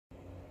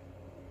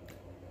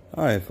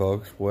Alright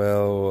folks,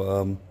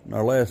 well in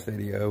our last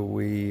video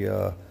we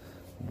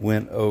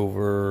went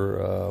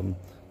over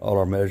all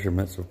our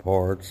measurements of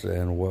parts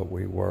and what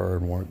we were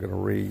and weren't going to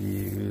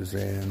reuse,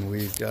 and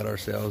we've got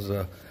ourselves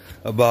a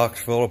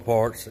box full of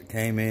parts that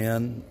came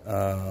in,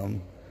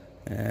 and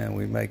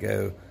we may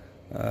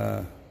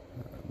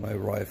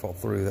rifle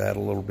through that a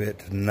little bit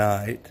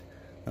tonight.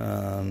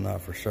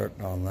 Not for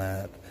certain on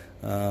that.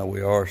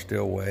 We are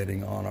still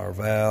waiting on our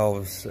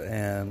valves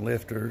and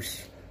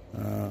lifters,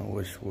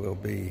 which will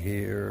be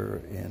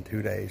here in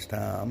 2 days'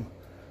 time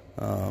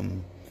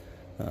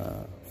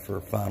for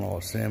final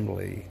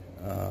assembly.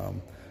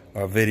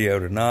 Our video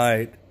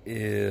tonight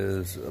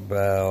is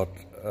about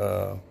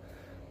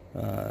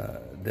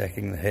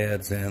decking the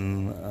heads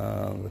in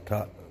the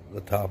top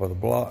of the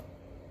block,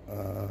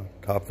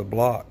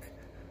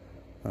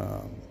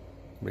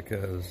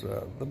 because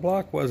the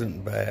block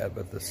wasn't bad,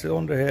 but the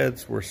cylinder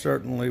heads were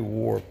certainly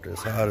warped as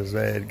hot as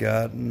they had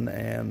gotten,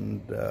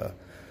 and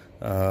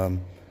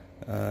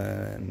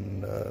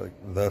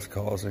thus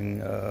causing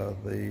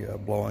the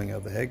blowing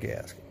of the head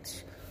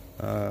gaskets.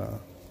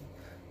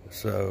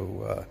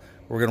 So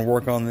we're going to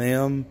work on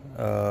them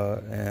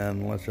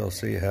and let y'all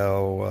see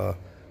how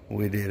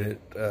we did it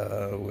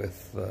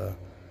with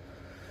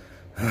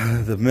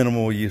the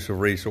minimal use of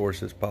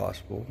resources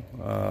possible,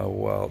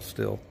 while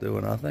still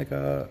doing, I think,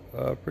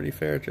 a pretty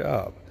fair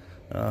job.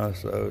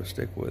 So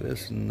stick with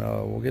us and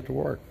we'll get to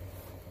work.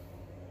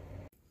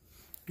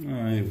 All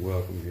right,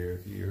 welcome here,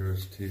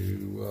 viewers,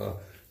 to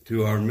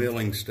our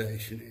milling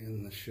station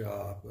in the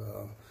shop.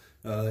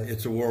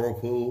 It's a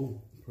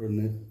Whirlpool,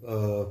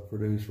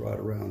 produced right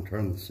around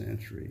turn of the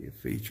century. It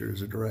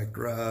features a direct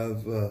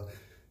drive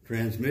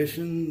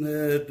transmission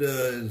that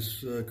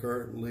is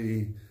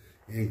currently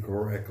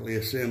incorrectly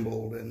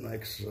assembled and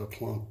makes a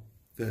clunk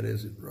that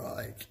isn't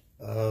right.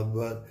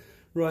 But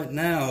right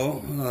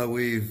now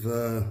we've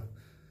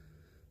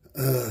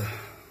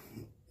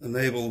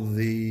enabled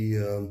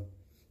the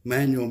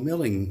manual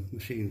milling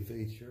machine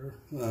feature,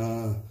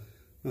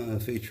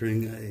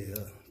 featuring a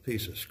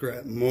piece of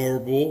scrap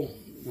marble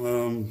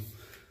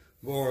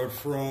borrowed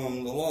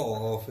from the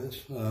law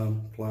office.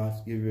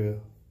 Clients give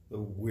you the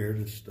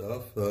weirdest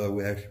stuff.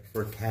 We actually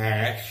prefer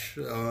cash,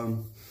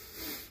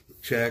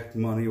 check,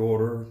 money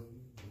order,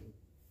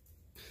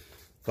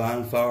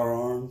 fine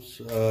firearms,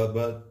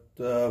 but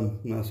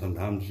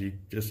sometimes you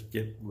just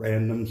get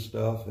random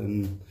stuff,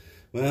 and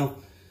well,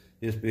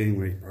 it's being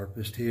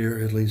repurposed here,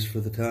 at least for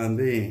the time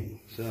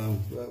being. So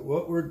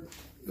what we're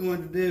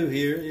going to do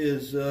here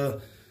is,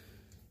 the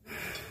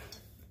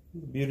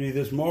beauty of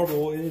this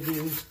marble, it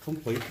is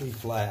completely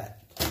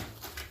flat.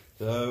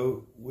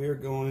 So we're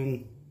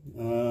going,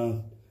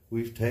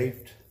 we've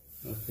taped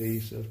a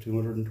piece of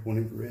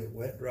 220 grit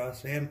wet dry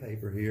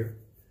sandpaper here,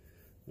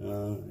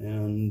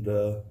 and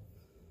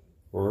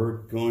we're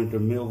going to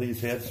mill these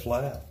heads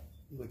flat,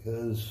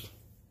 because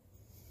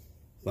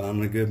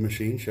finding a good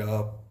machine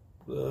shop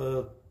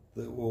that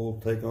will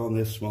take on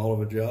this small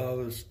of a job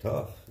is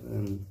tough,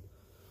 and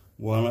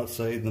why not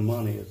save the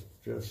money? It's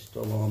just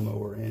a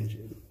lawnmower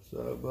engine.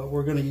 So, but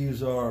we're going to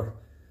use our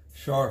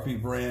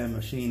Sharpie brand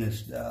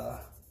machinist die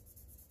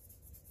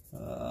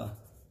to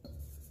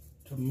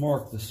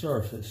mark the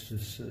surface to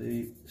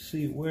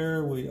see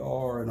where we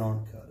are and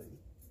aren't cutting.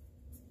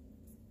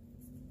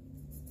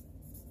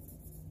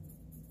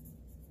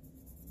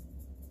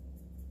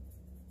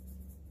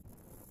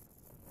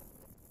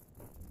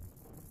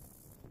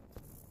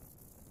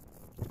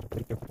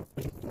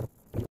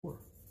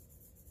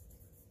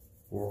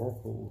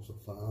 Whirlpool's a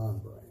fine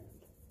brand.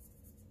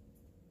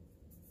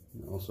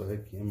 We also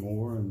had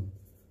Kenmore and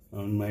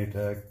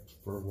Maytag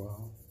for a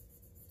while.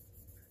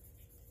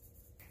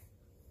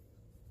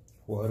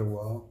 Quite a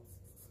while.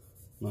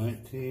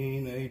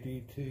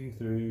 1982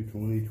 through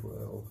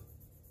 2012.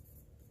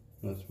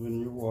 That's when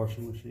your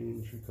washing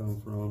machine should come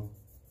from.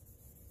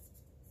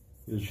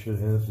 It should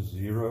have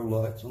 0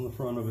 lights on the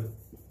front of it,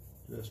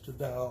 just a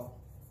dial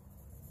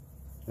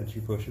that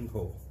you push and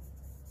pull.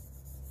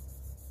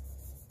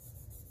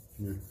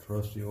 Your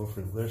trusty old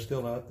friend. They're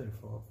still out there,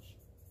 folks.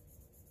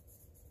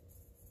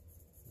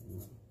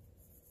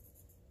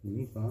 You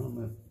can find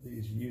them at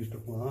these used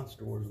appliance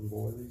stores, and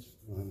boy,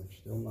 they're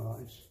still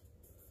nice.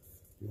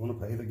 If you want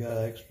to pay the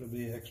guy extra to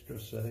be extra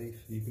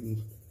safe, you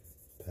can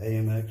pay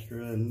him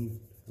extra, and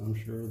I'm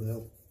sure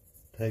they'll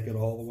take it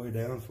all the way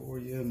down for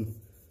you and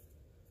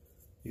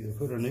either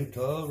put a new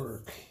tub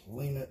or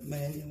clean it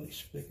manually,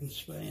 spick and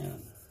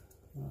span.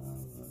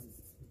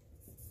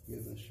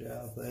 Give them a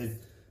shout.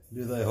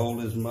 Do they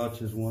hold as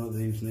much as one of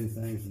these new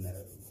things? No.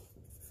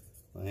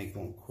 I ain't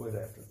gonna quit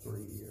after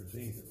 3 years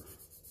either.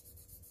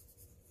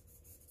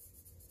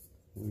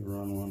 We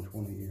run one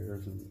 20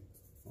 years and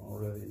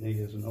already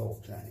needs an oil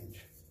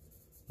change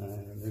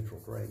and a neutral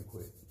drain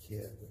quick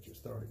kit, which is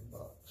 $30.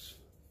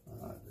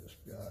 I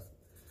just got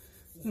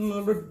a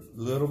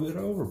little bit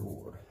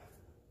overboard.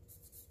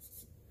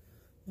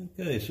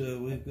 Okay, so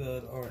we've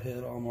got our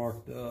head all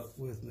marked up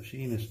with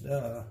machinist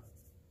die,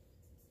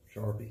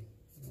 Sharpie,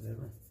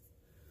 whatever.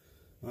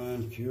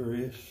 I'm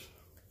curious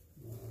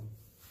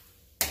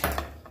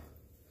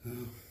Let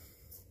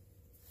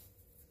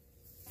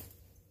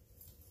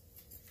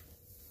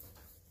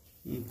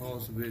me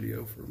pause the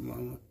video for a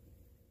moment.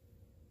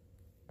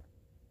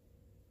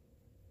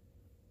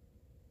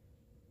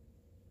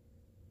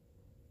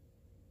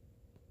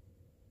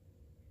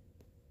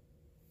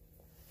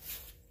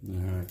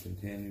 Alright,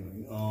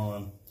 continuing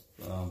on.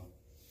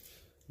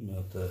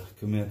 About to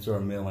commence our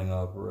milling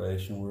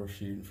operation. We're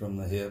shooting from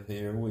the hip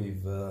here.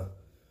 We've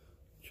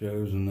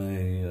chosen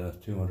a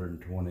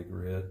 220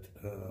 grit.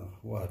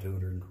 Why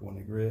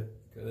 220 grit?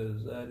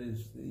 Because that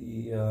is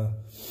the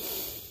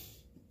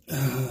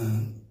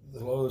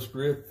lowest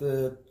grit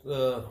that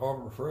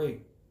Harbor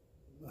Freight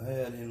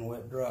had in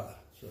wet dry.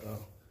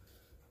 So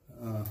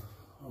our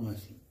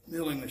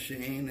milling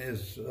machine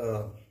is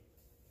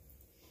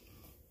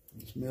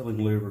it's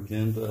milling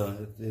lubricant.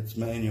 It's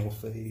manual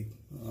feed,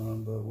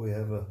 but we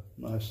have a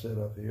nice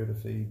setup here to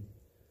feed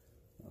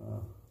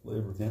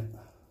lubricant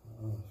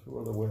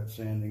for the wet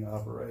sanding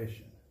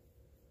operation.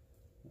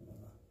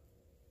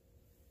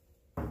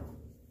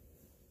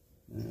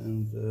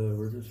 And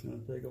we're just going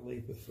to take a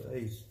leap of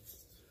faith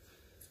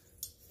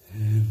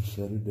and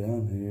set it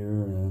down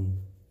here and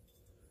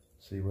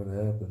see what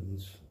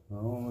happens. I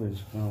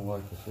always kind of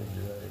like the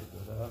figure 8,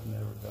 but I've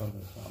never done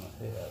this on a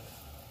head.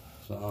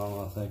 So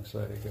I think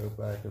say go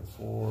back and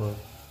forth.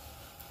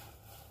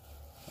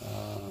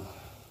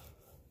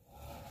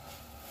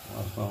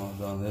 Last time I've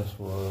done this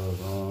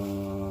was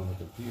on the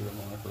computer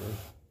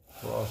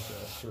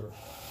microprocessor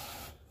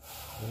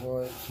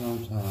quite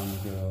some time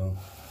ago,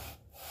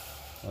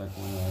 like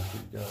when I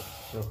actually got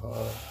so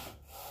hot.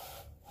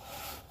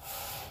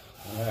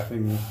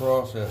 Wrapping the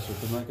processor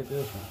could make a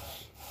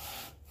difference.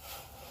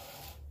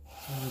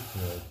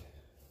 Okay,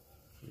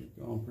 we've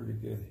gone pretty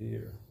good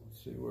here. Let's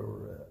see where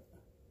we're at.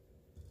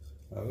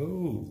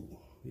 Oh,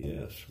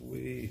 yes,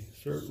 we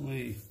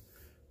certainly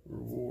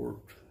were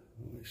warped.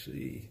 Let me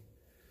see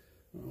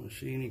our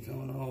machining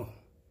coming off,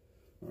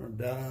 our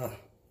die,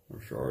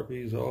 our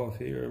Sharpie's off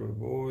here, but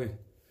boy,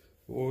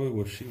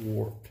 was she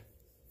warped.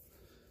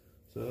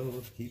 So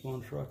let's keep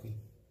on trucking.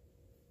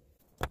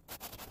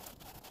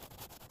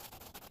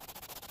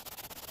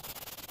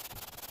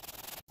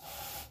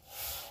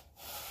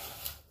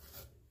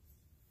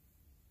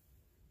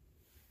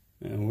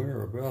 And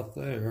we're about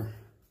there.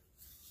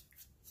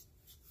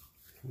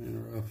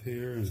 And up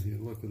here, and if you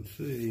look and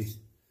see,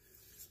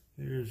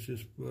 here's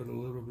just but a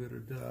little bit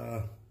of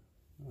dye,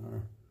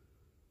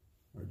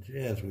 our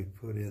jazz we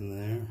put in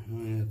there. I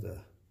had to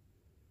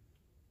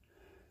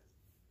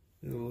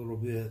do a little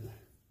bit,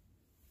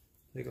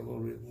 take a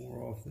little bit more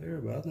off there,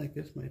 but I think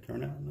this may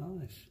turn out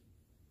nice.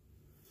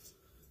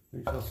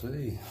 We shall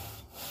see.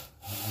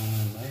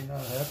 May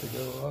not have to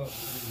go up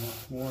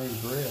much more in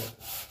grit.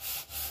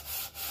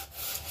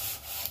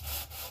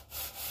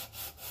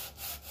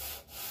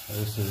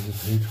 This is a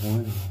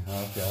 220.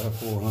 I've got a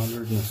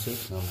 400 and a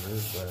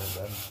 600, but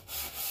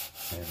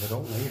it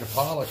don't need a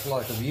polish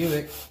like a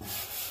Buick.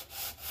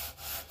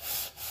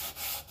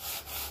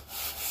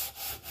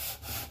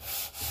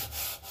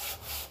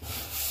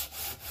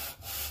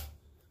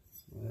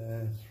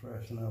 Let's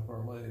freshen up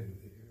our lube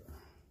here.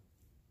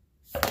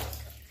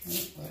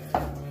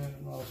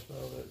 And also,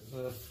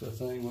 that's the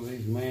thing with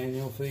these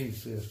manual feed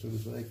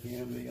systems. They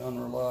can be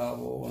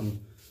unreliable and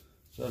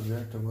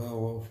subject to,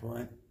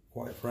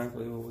 quite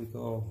frankly, what we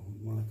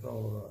might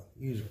call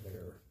user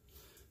error.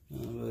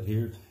 But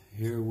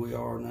here we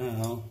are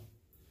now.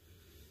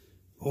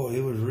 Boy,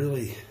 it was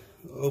really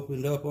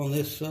opened up on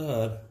this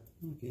side.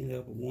 I can't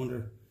help but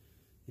wonder.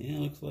 Yeah,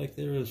 looks like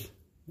there's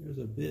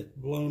a bit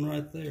blown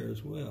right there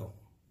as well.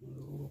 A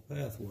little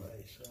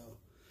pathway. So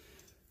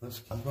let's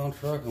keep on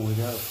trucking. We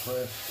got a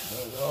fresh,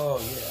 oh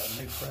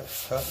yeah, new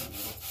fresh cutting.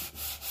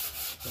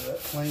 So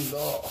that cleaned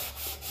off.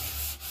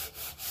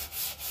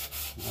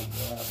 I'm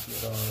glad to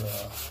get our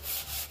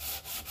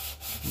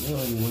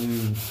milling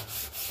lube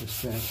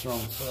dispenser on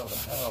the side of the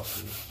house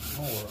is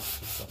more,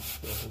 since I'm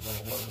spilled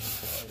all over the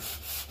place.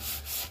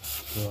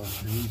 So I'm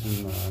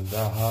using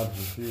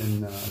dihydrogen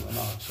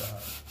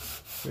monoxide.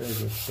 Very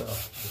good stuff,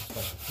 this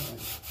type of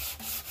thing.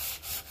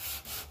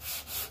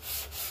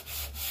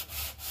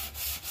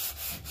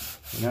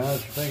 You know what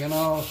you're thinking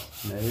of?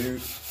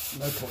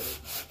 No clue.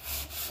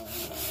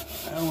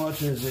 How much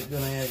is it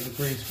going to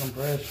increase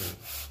compression?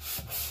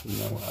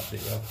 No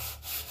idea.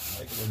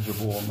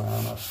 Negligible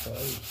amount, I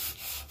suppose.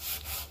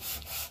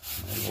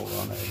 Maybe we'll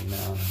run 89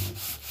 and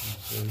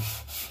see.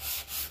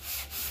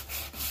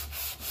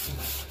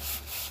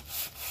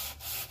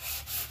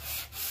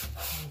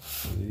 Let's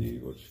see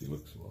what she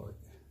looks like.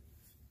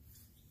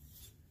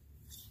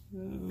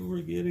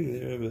 We're getting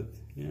there, but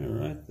yeah,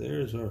 right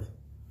there's our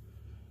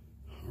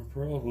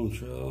problem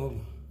child.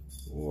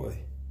 Boy.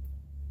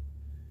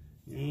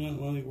 You know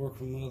what, let me work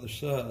from the other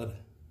side.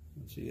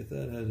 Let's see if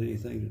that has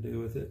anything to do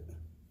with it.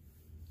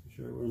 I'm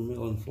sure we're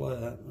milling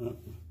flat.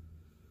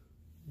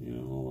 You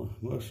know,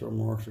 most of our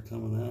marks are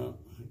coming out.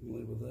 I can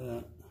live with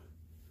that.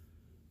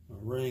 Our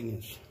ring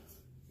is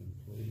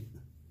complete.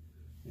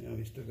 You know,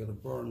 we still got a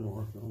burn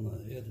mark on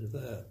the edge of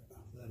that.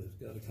 That has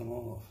got to come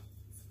off.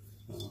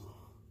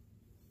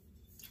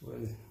 this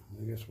way.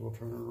 I guess we'll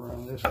turn it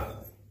around this way.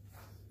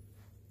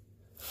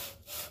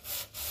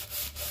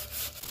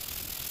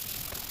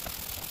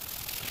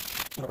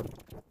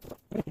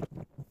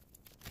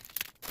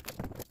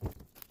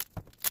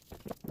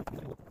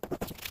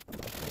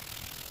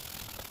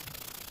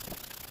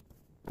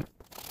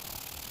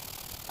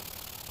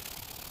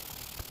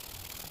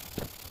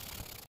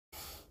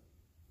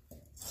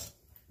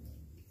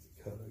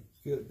 Cut a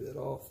good bit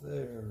off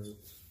there.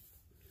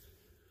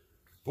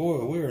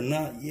 Boy, we are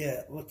not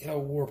yet. Look how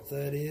warped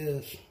that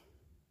is.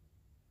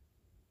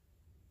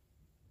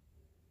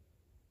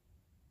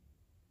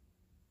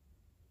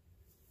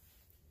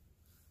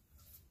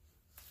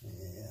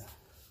 Yeah.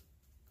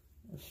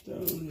 The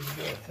stone is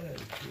about heavy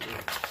to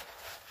it.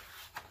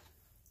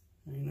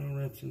 Ain't no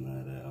rinsing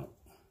that out.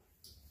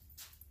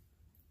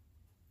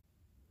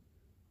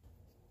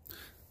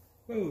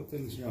 Oh,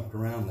 things jumped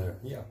around there.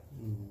 Yeah.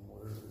 We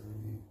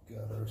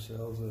got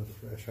ourselves a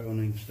fresh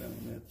honing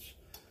stone. It's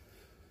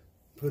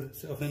put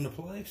itself into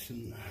place,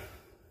 and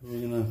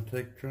we're gonna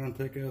try and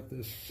take out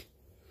this,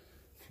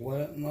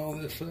 flatten all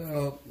this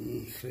out,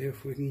 and see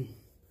if we can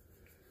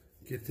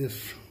get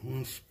this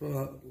one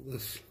spot,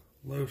 this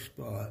low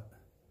spot,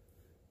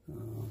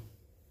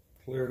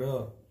 cleared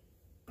up.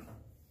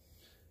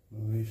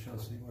 We shall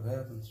see what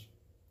happens.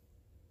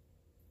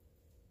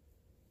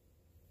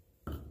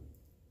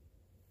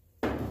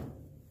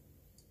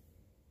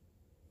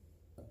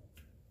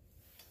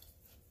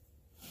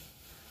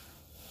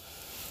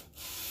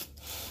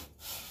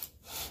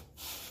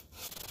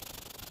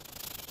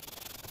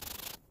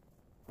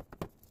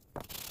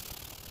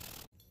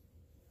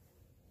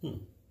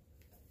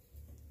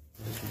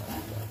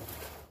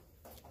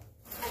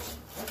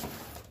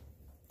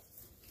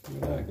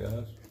 Look at that,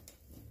 guys.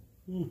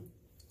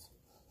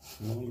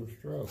 Longer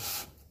stroke.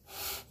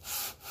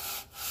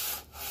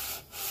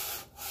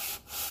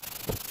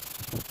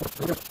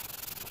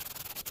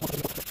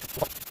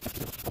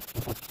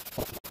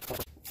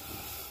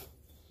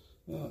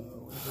 We're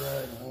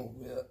dragging a little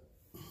bit.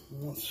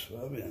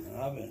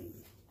 I've been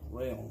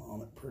railing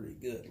on it pretty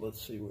good.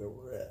 Let's see where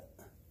we're at.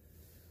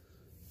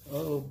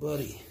 Oh,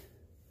 buddy.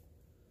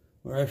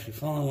 We're actually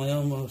finally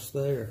almost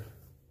there.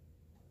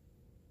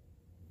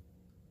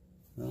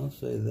 I'll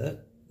say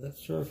that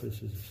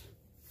surface is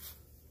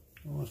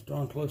almost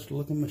darn close to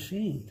looking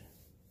machined.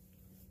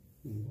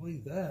 Can you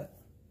believe that?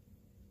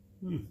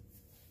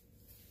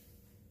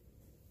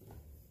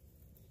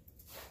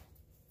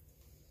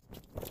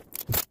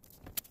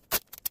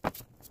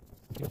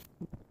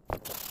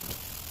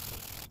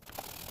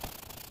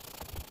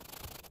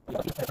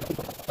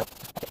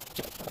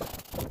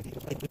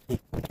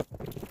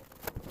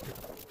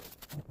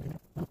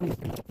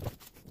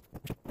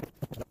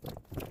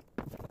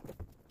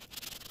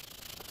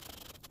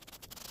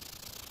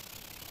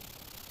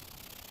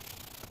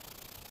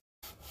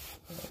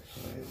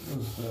 It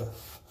was the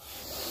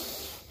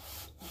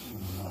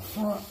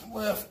front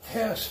left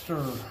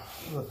caster,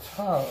 the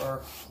tire,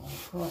 the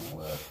front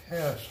left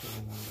caster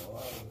wheel. I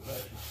was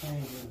actually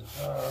changing the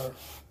tire,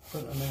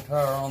 putting a new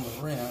tire on the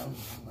rim. And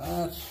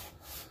that's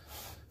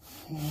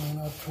when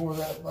I tore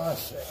that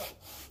bicep.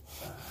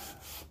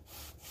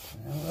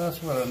 And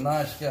that's what a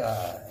nice guy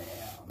I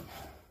am.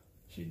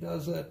 She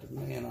does that to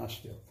me, and I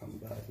still come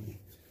back and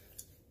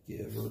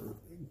give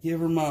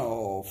her my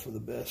all for the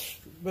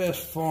best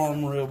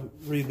farm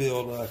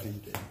rebuild I can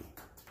do.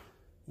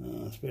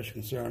 Especially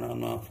considering I'm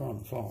not from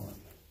the farm.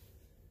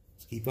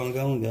 Let's keep on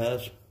going,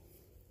 guys.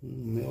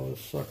 Mill this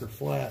sucker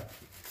flat.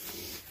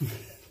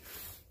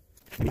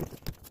 How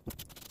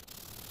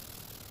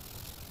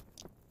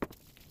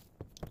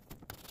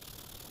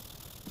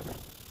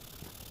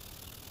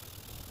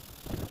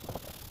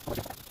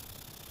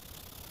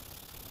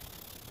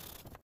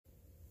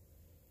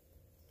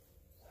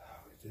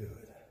we do it.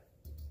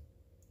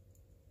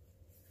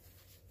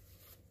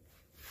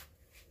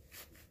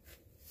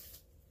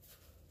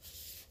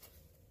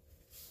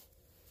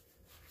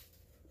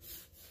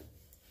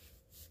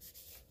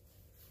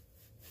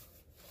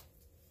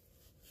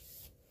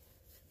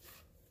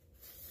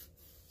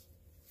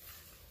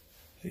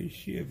 Hey,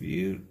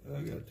 Chevy,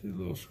 I got two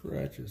little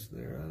scratches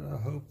there, and I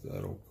hope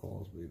that'll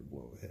cause me to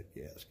blow a head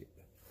gasket.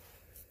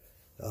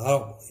 I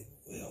believe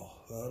it will.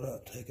 I'll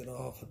not take it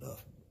off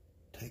enough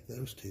to take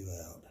those two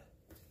out.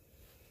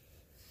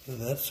 So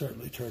that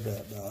certainly turned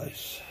out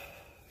nice.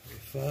 We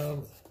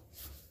filed,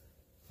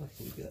 I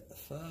think we got the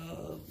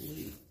filed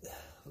lead.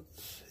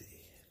 Let's see.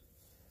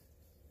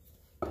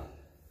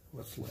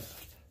 What's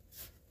left?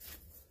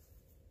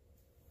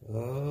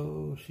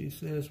 Oh, she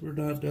says we're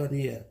not done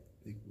yet,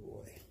 big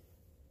boy.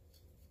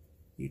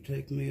 You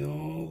take me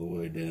all the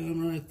way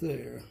down right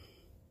there.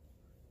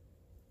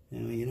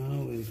 And you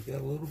know, we've got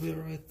a little bit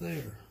right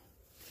there.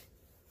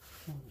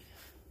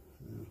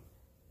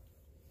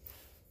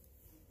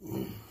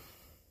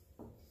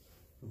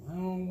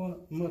 How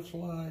much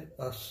light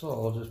I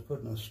saw just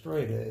putting a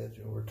straight edge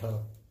over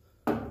top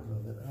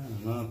of it, I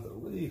am not the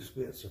least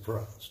bit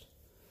surprised.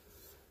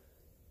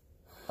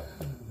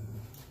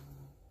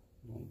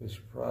 Won't be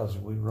surprised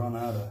if we run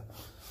out of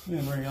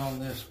memory on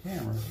this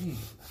camera either.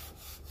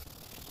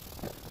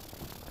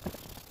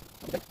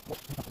 I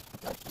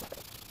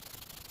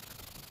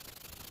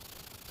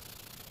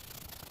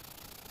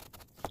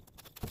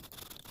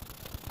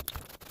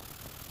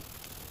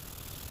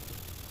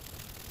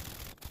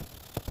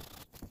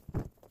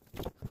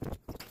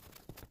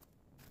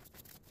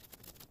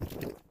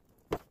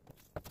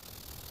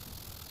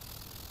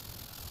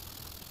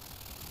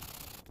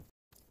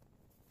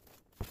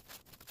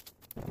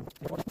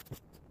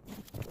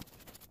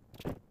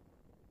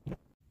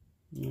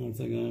don't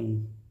think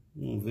I'm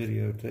going to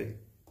videotape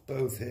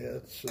both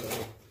heads, so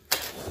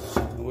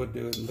I would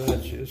do it in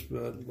batches,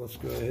 but let's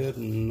go ahead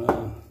and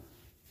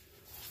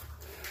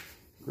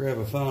grab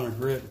a finer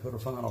grit and put a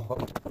final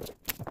polish.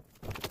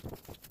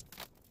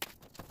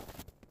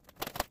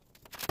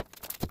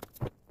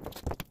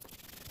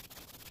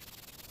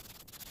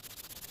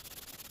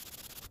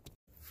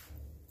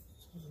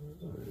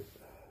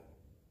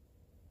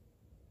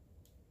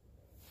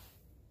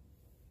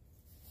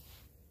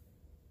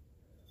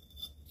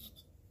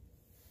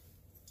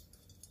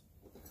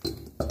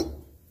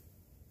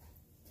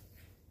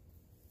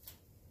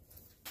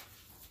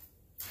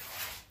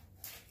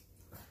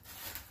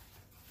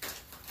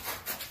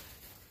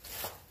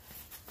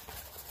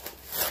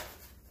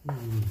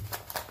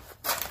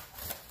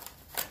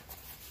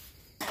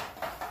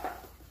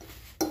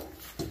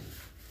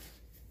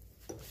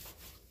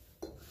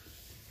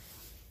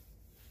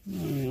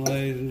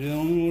 Ladies and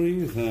gentlemen, what do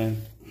you think?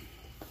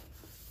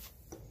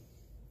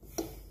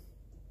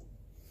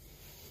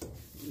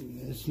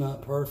 It's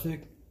not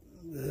perfect.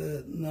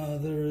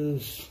 Neither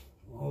is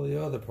all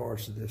the other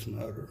parts of this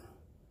motor.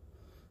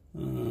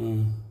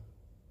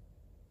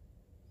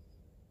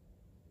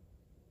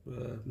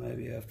 But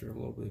maybe after a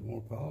little bit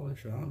more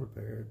polish, I'm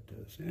prepared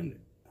to send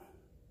it.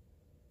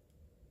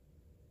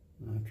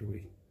 After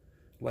we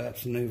lap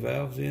some new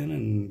valves in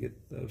and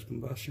get those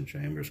combustion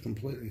chambers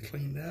completely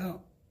cleaned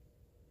out.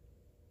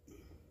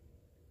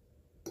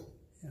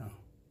 Yeah,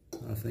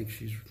 I think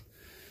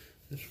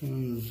this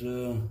one's,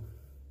 I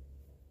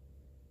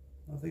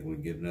think we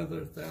can get another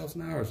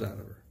 1,000 hours out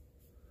of her.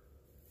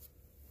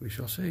 We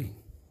shall see.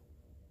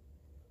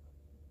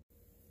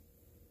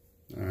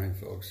 All right,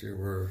 folks, here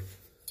we're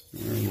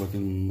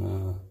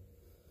looking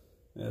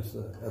at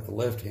the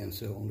left-hand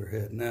cylinder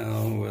head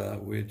now.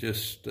 We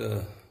just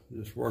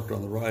worked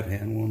on the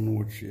right-hand one,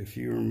 which, if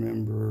you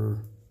remember,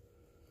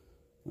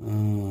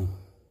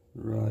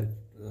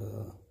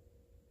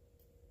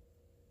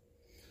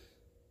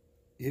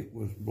 it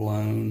was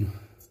blown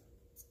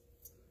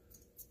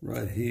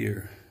right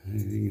here.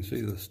 And you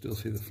can still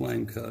see the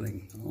flame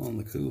cutting on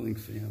the cooling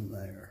fin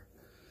there.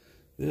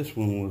 This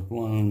one was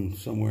blown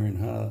somewhere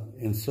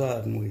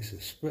inside, and we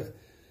suspect,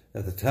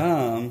 at the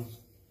time,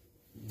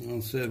 I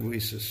said we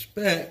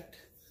suspect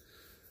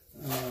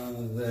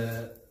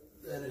that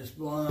it's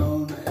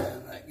blown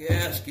and that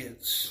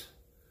gasket's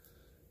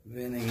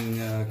venting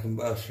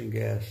combustion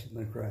gas in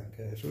the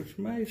crankcase, which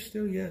may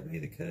still yet be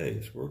the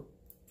case. We're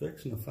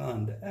fixing to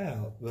find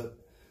out, but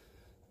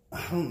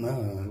I don't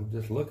know.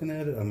 Just looking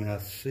at it, I mean, I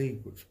see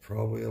what's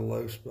probably a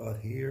low spot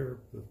here,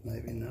 but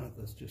maybe not.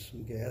 That's just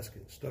some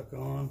gasket stuck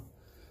on.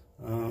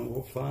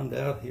 We'll find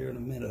out here in a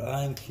minute.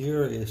 I am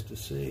curious to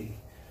see.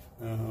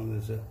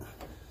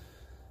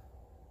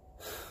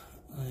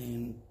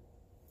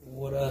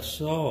 What I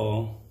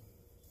saw,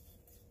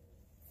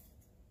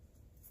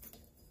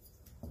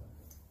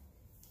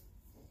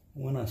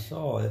 when I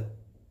saw it,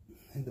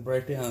 I think the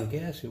breakdown of the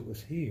gasket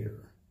was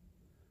here,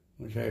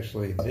 which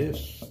actually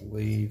this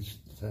leads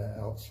to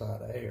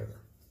outside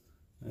air.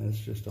 And it's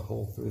just a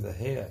hole through the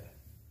head.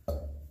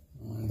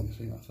 You can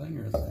see my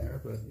finger in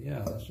there, but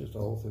yeah, that's just a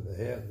hole through the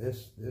head.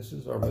 This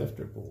is our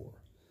lifter bore.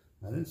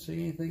 I didn't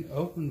see anything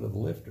open with the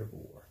lifter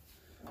bore.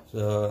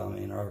 So, I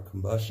mean, our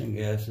combustion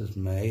gases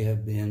may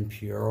have been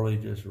purely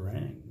just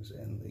rings,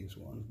 and these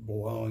ones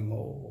blowing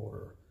oil,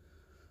 or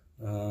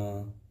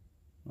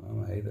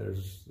hey,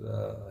 there's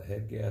a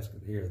head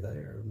gasket here or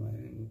there. I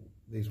mean,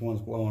 these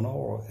ones blowing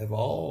oil have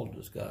all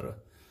just got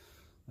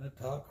that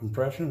top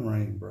compression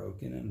ring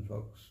broken, and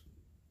folks,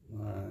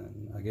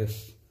 I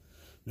guess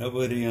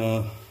nobody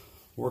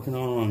working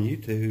on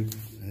YouTube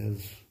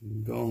has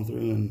gone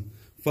through and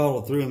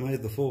followed through and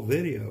made the full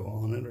video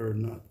on it, or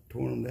not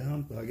torn them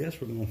down. But I guess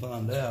we're going to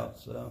find out.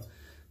 So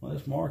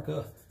let's mark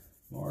up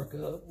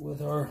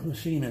with our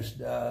machinist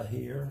die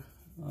here,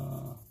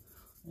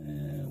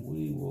 and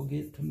we will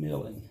get to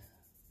milling.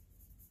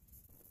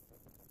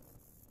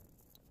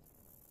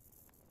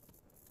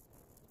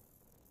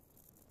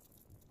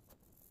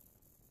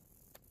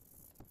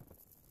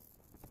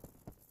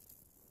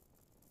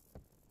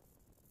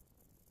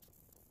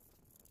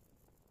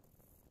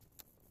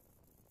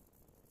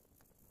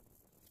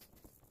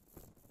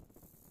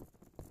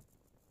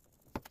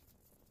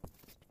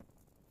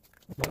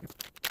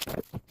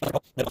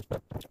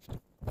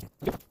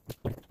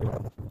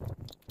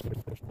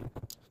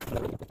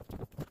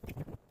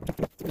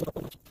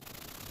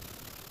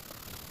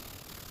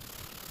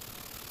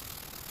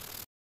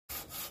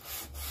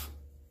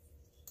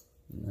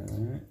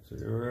 Alright, so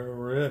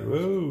we're at,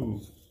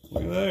 whoa,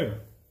 look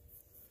there.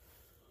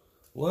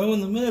 Low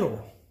in the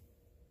middle.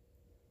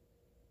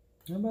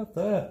 How about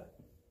that?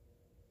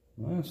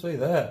 I didn't say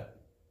that.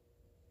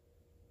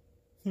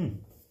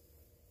 And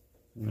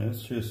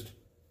it's just,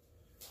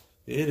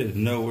 it is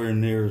nowhere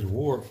near as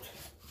warped.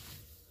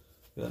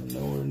 Got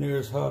nowhere near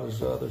as hot as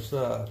the other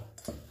side.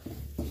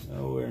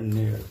 Nowhere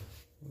near.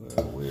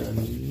 Well, we are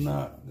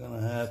not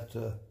gonna have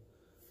to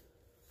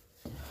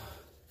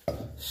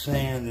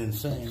sand and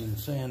sand and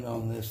sand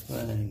on this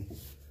thing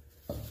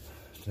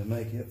to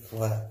make it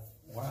flat.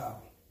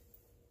 Wow.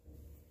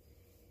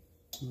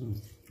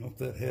 Hope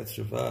that head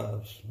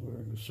survives.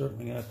 We're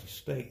certainly gonna have to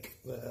stake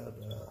that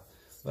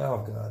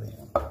valve guide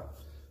in.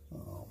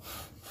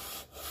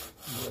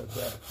 Read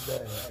that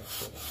today,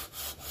 actually.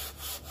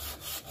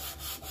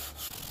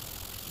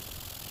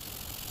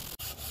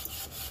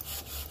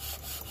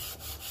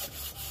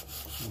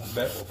 I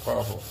bet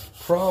we're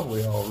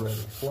probably already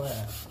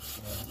flat.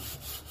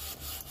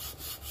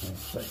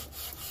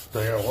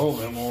 Stay a little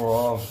bit more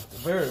off, at the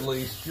very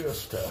least,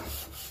 just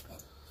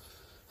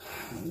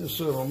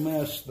so it'll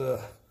match the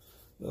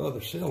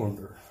other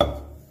cylinder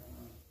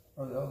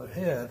or the other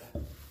head.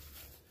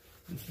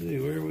 Let's see,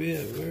 where are we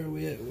at? Where are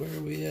we at? Where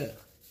are we at?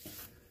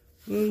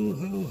 Whoa,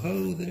 ho,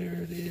 ho,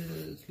 there it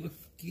is.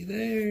 Looky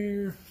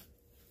there.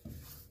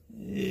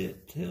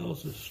 It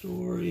tells a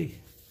story.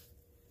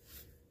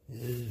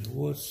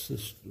 What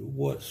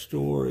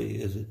story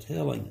is it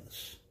telling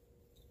us?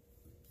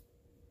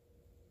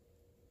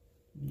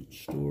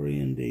 Story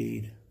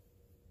indeed.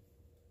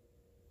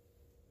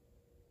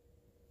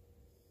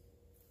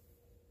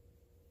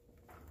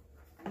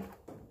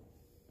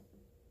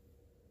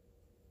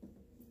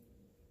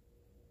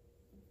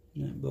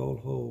 That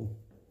bolt hole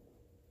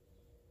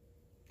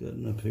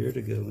doesn't appear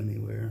to go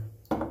anywhere.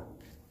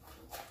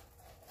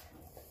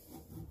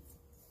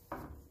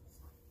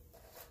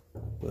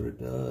 But it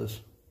does.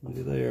 Look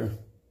at there.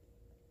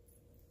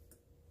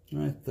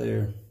 Right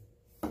there.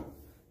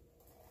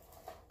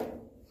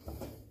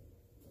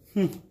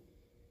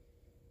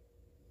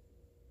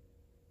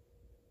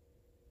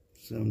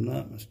 So I'm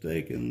not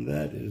mistaken,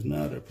 that is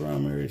not a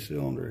primary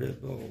cylinder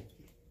head bolt.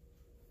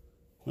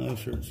 No,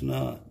 sir, it's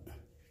not.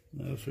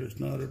 No, sir, it's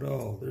not at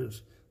all.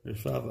 There's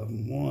 5 of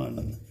them.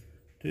 1,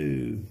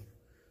 2,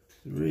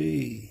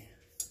 3,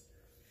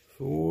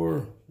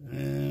 4,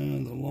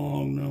 and the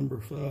long number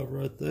 5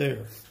 right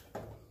there.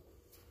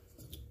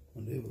 I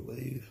do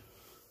believe.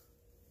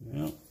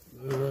 Yep,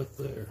 they're right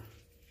there.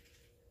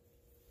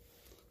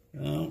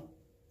 Well,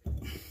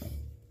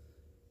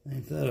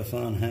 ain't that a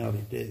fun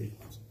howdy do?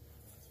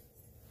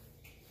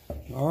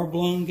 Our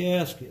blown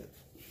gasket.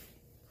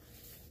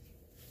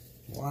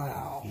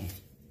 Wow.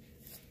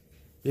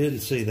 Didn't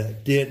see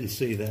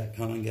that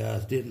coming,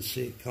 guys. Didn't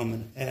see it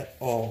coming at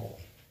all.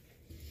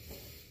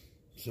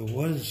 So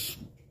what is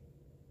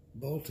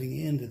bolting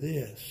into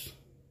this?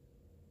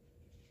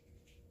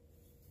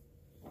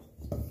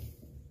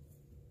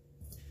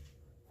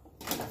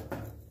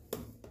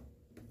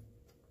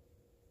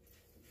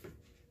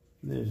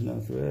 There's no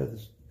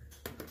threads.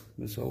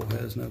 This hole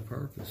has no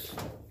purpose.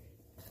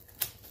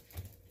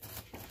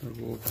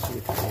 We'll see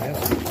if the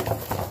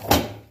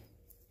gasket.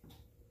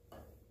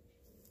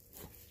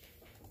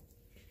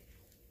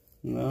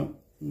 No,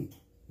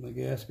 the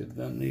gasket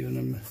doesn't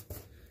even,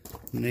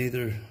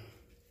 neither,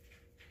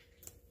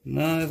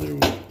 I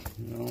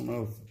don't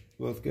know if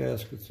both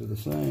gaskets are the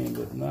same,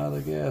 but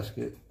neither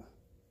gasket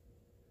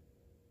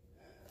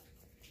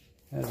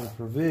has a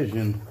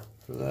provision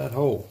for that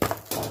hole.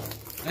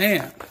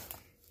 And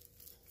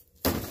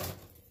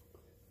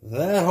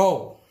that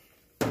hole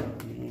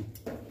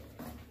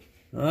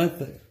right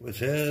there, which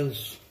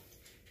has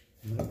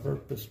no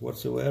purpose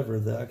whatsoever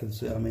that I can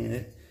see. I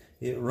mean,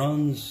 it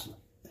runs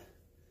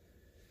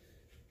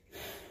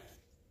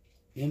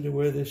into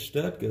where this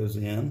stud goes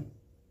in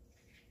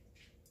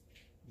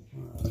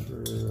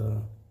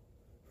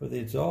for the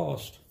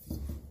exhaust,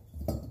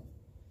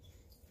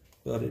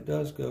 but it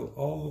does go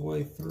all the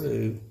way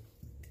through.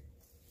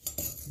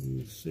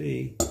 You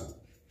see,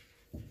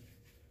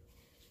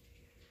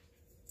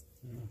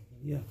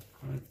 yeah,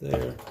 right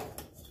there,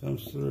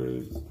 comes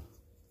through.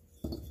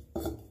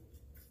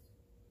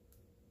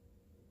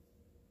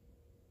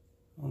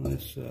 On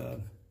this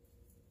side,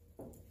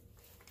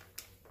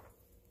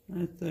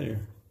 right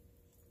there.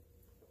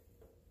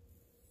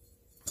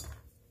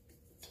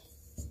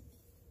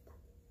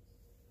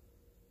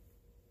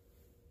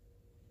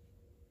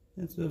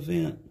 It's a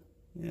vent,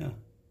 yeah.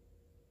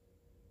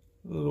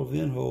 A little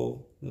vent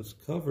hole that's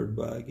covered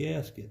by a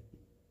gasket.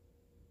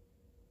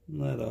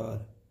 Isn't that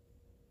odd?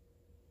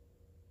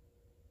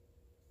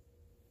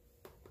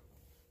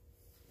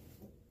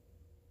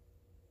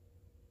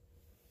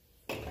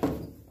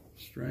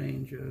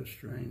 Strange, oh,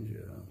 strange,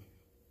 oh.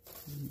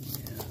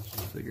 Yeah,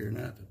 so figuring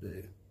out to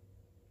do.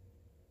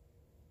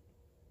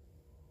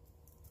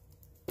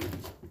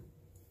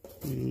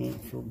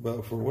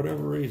 But for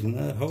whatever reason,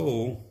 that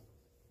hole,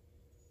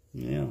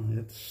 yeah,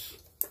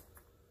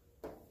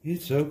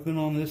 it's open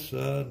on this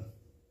side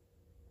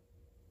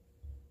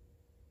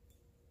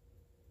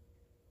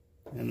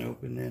and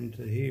open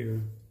into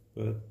here,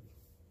 but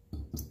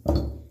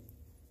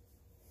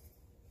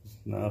it's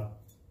not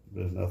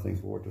There's nothing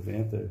for it to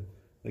vent.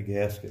 The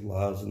gasket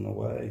lies in the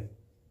way.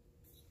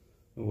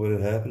 But what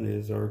had happened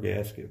is our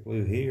gasket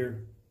blew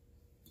here,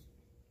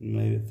 and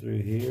made it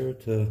through here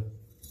to,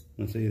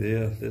 let's see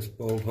this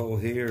bolt hole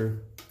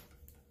here.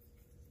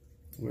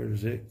 Where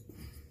does it?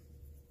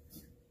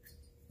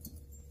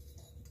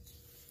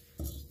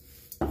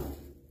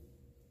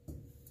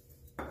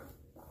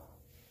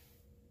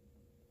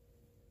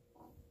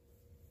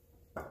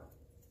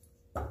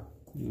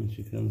 And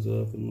she comes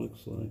up and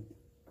looks like,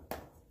 I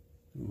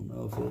don't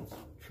know if it's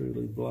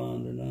truly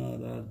blind or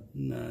not.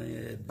 No,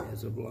 it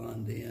is a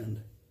blind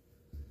end.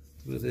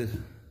 But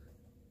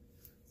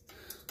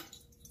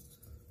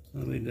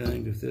I'll be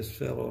danged if this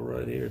fellow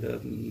right here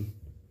doesn't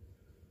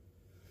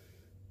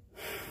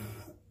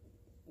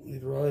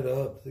lead right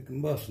up the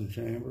combustion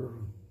chamber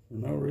for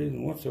no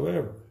reason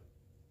whatsoever,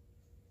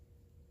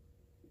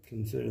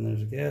 considering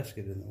there's a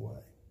gasket in the way.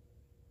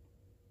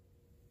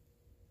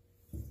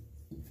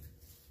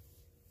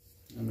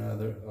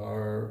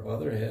 Our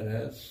other head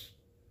has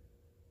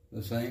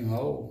the same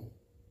hole.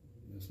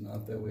 It's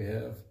not that we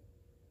have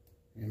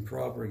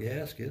improper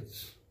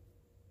gaskets.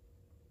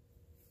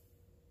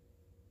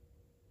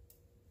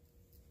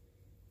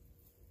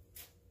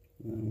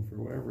 And for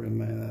whatever reason,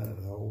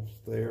 that hole's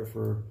there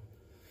for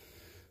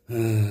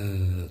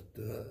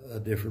a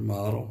different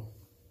model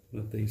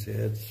that these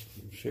heads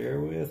share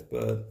with,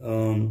 but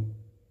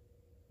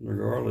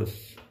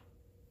regardless,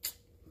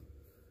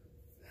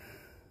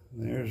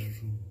 there's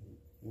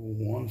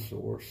one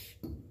source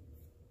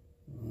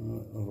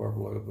of our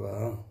blow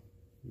valve.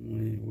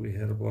 We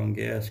had a blown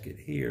gasket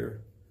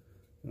here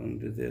going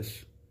to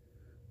this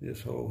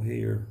hole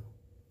here,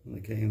 and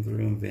it came through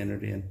and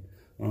vented in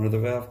under the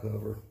valve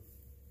cover,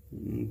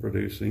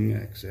 producing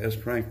excess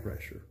crank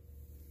pressure.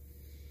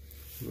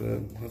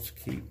 But let's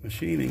keep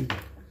machining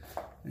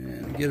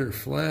and get her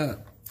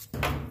flat,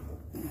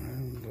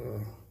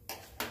 and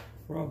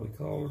probably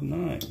call it a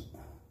night.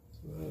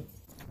 But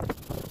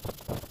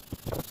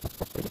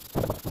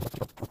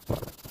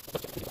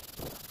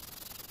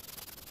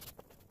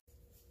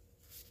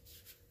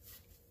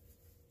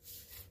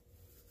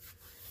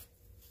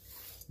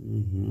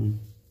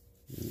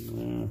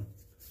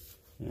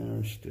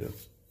and still,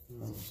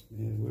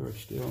 we're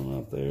still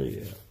not there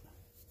yet.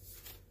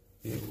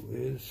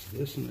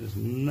 This one is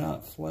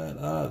not flat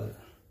either.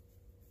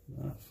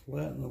 Not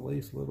flat in the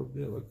least little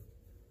bit. Look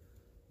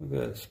at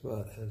that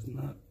spot. Has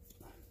not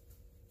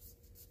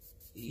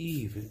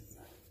even.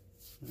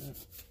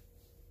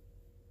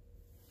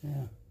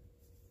 Yeah.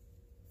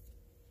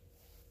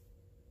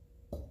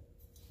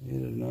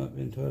 It has not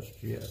been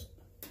touched yet.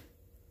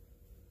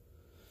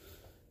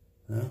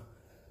 Well,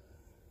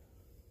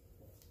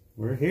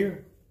 we're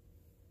here.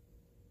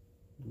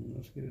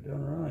 Let's get it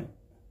done right.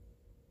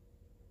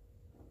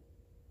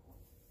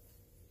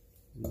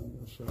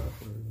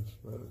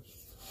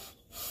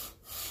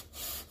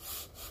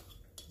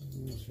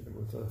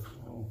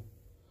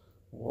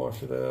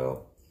 Wash it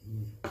out.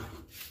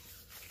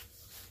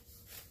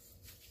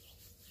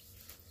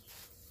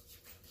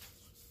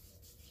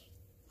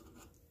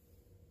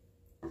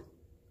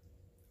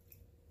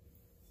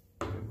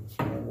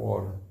 Some more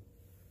water.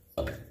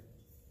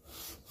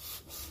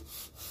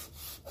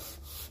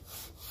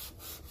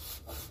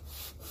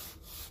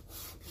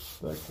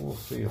 Expect we'll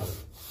feel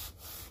it.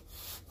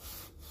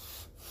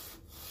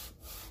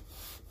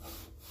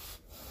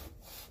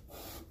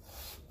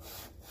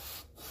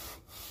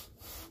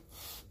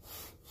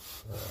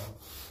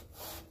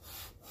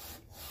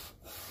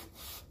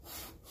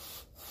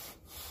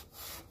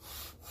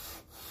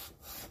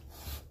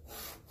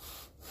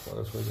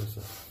 Plus, we just a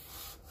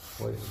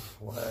plate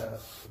flat,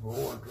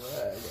 more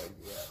drag I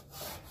get.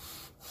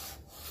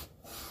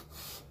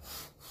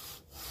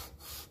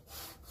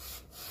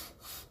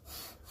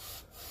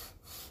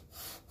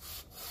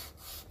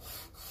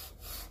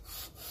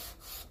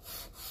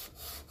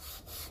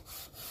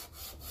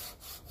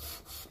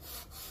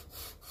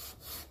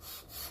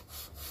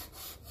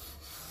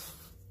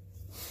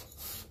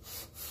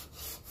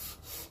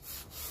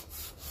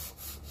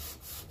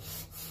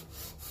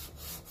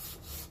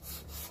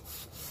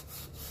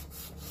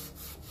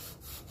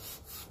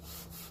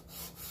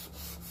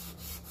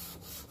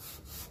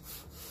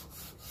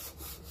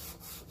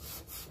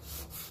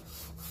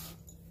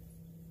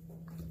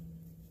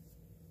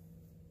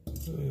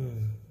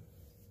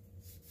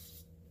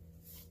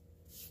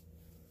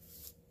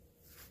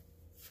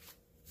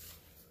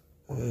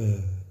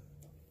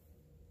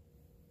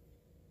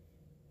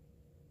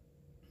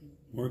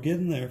 We're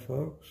getting there,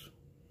 folks.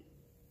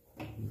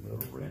 A little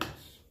rinse.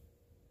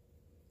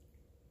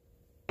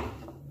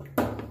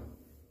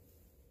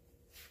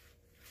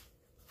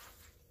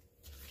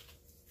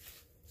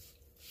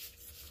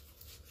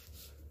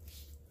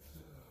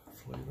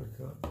 Flavor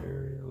cut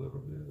area a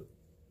little bit.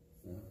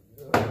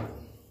 There we go.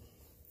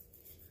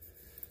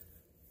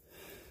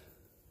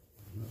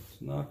 Let's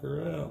knock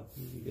her out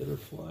and get her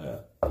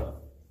flat.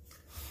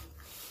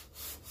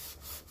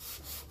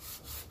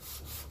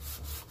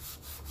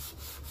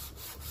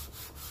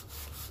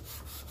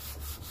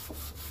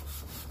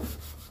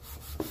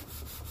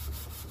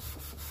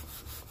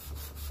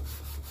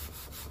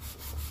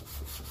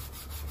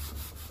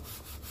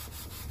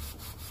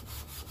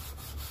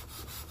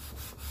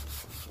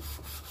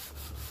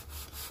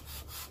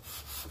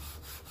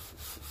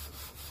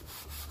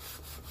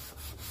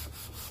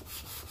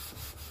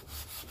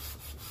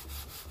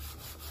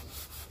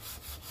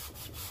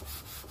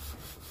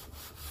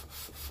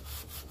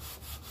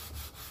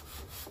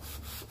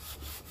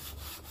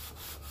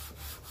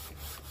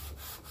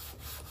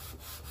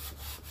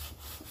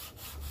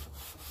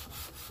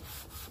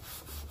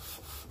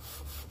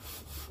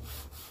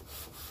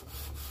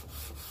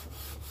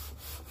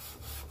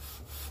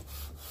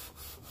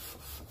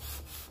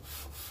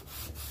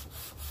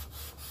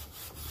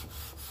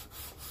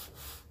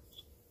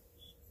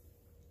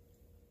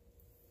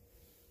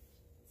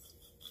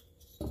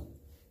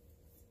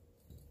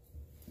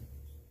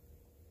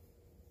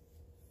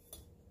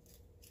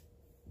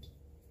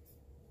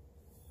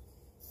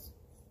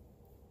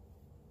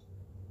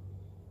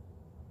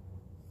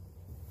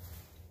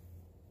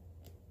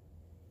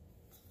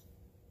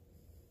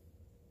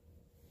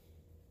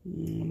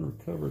 And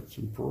recovered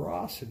some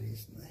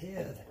porosities in the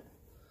head.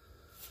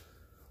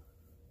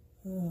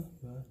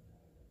 But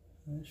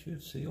it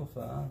should seal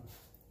fine.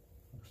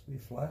 Looks to be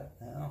flat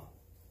now.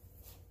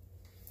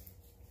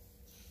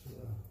 So,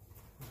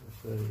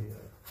 there's a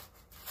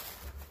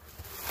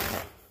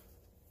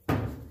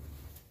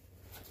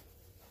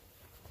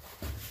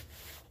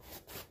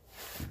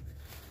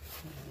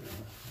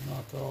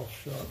knock-off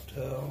shop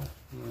towel.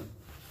 That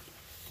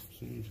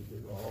seems to be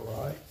all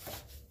right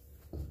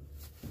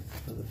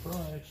for the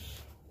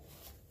price.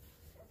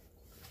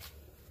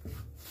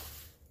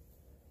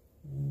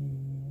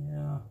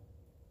 Yeah,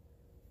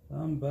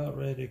 I'm about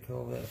ready to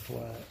call that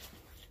flat.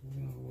 So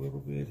we got a little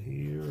bit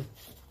here.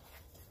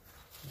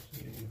 Let's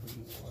see if we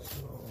can wipe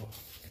it off.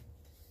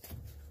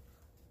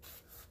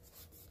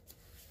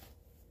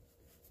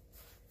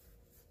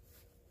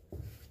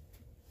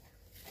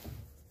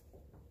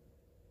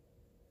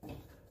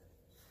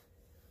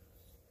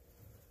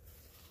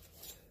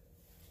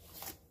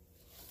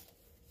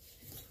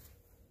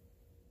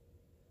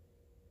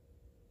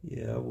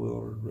 Yeah,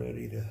 we're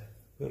ready to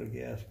put a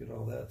gasket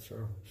on that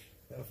surface.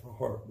 Half a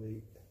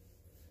heartbeat.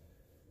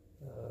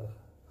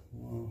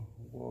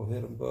 We'll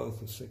hit them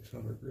both with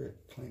 600 grit,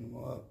 clean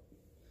them up.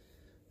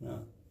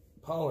 Not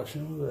polish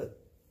them, but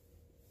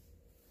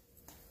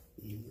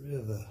get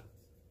rid of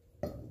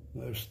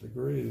most of the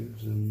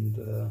grooves.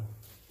 And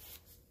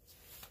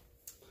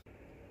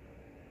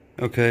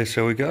okay,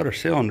 so we got our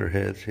cylinder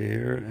heads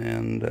here,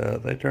 and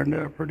they turned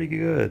out pretty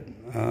good.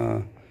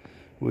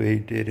 We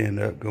did end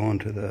up going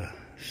to the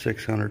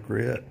 600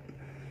 grit,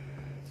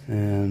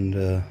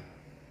 and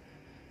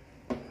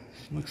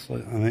looks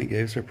like, I mean, it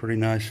gave us a pretty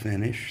nice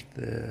finish.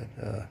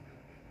 That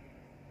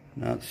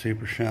not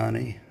super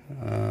shiny,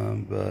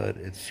 but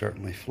it's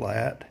certainly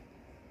flat,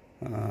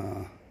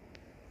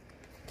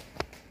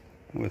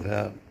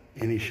 without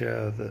any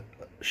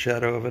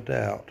shadow of a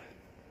doubt.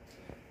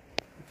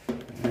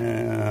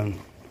 And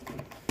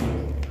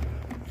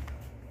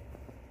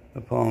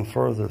upon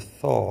further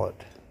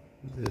thought,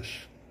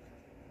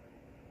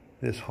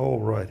 this hole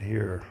right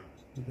here,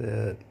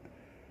 that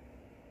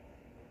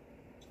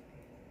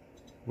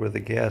where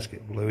the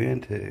gasket blew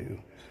into,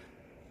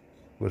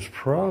 was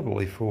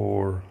probably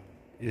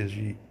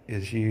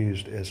is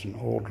used as an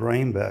oil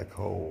drain back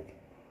hole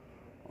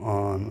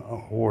on a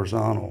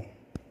horizontal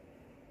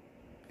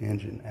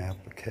engine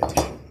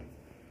application.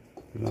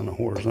 Because on a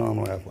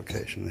horizontal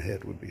application, the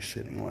head would be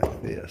sitting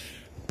like this.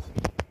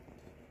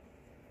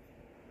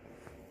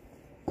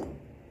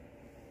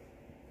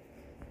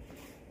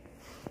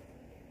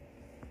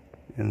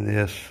 And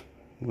this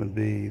would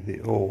be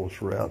the oil's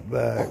route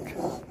back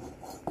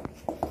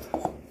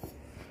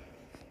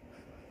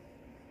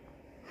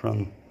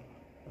from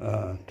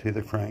to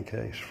the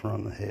crankcase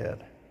from the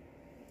head.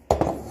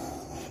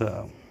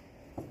 So,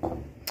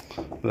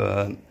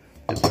 but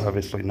it's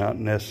obviously not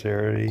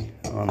necessary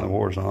on the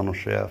horizontal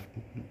shaft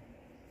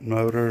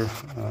motor,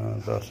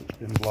 thus it's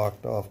been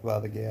blocked off by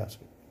the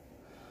gasket.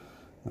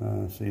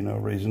 So no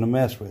reason to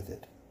mess with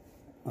it.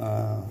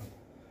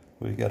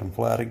 We got them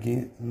flat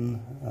again.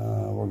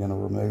 We're going to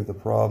remove the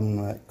problem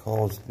that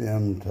caused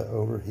them to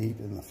overheat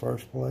in the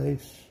first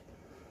place.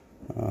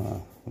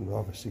 We've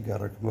obviously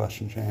got our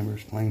combustion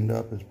chambers cleaned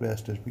up as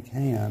best as we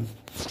can,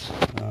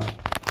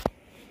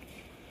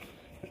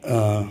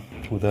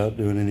 without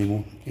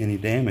doing any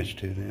damage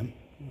to them.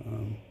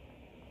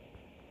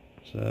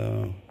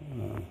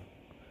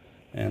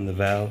 And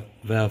the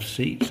valve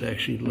seats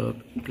actually look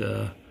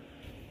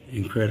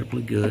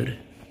incredibly good.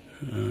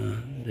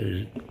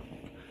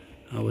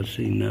 I would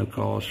see no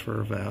cause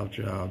for a valve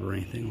job or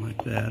anything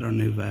like that. Our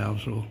new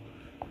valves will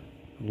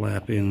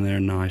lap in there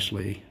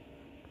nicely.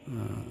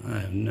 I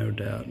have no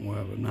doubt we'll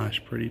have a nice,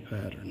 pretty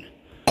pattern.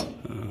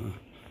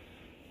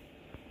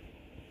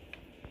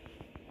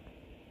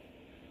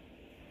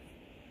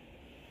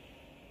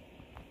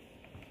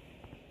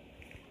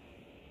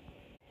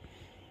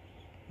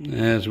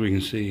 As we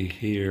can see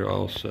here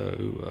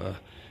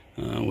also,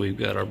 we've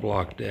got our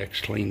block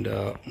decks cleaned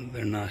up.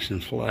 They're nice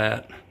and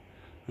flat.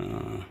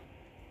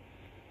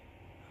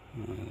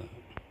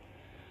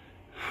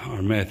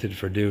 Our method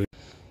for doing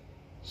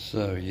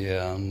so,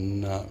 yeah,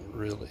 I'm not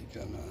really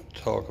gonna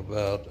talk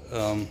about,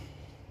 I'll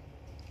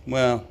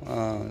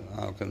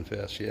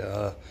confess,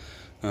 yeah,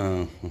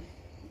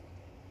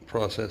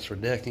 process for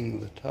decking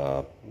the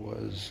top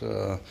was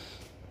a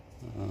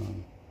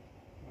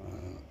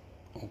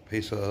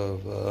piece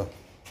of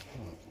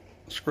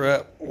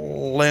scrap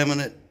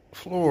laminate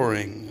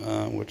flooring,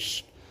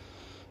 which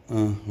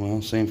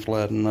seemed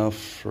flat enough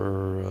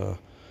for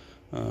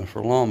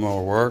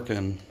lawnmower work.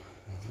 And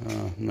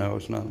no,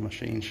 it's not a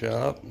machine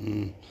shop,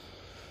 and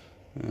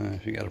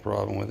if you got a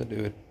problem with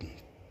it,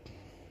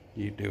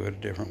 you do it a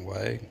different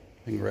way.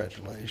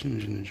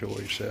 Congratulations, and enjoy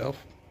yourself.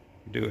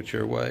 Do it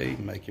your way,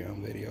 make your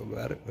own video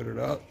about it, put it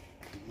up.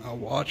 I'll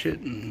watch it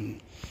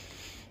and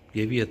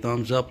give you a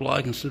thumbs up,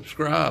 like, and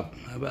subscribe.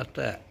 How about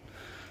that?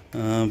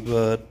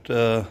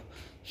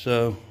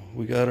 So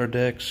we got our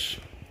decks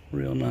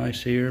real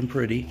nice here and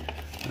pretty,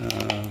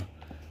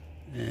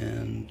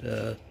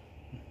 and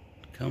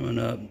coming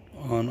up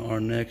on our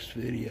next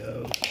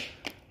video.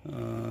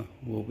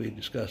 We'll be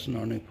discussing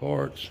our new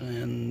parts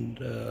and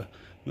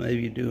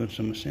maybe doing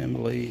some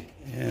assembly,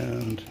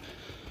 and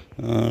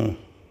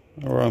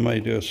or I may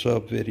do a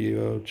sub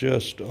video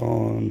just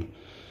on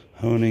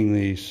honing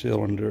these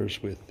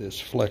cylinders with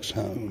this flex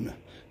hone.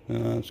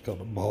 It's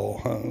called a ball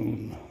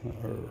hone,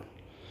 or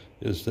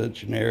is the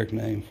generic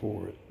name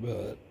for it,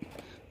 but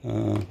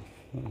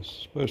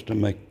it's supposed to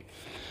make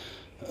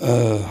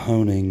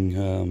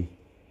honing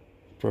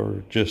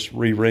for just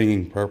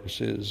re-ringing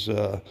purposes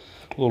a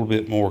little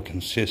bit more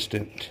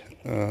consistent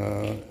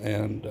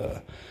and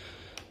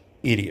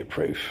idiot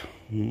proof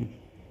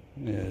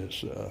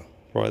is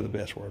probably the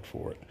best word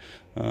for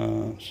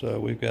it. So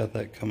we've got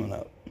that coming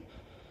up.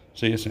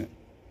 See you soon.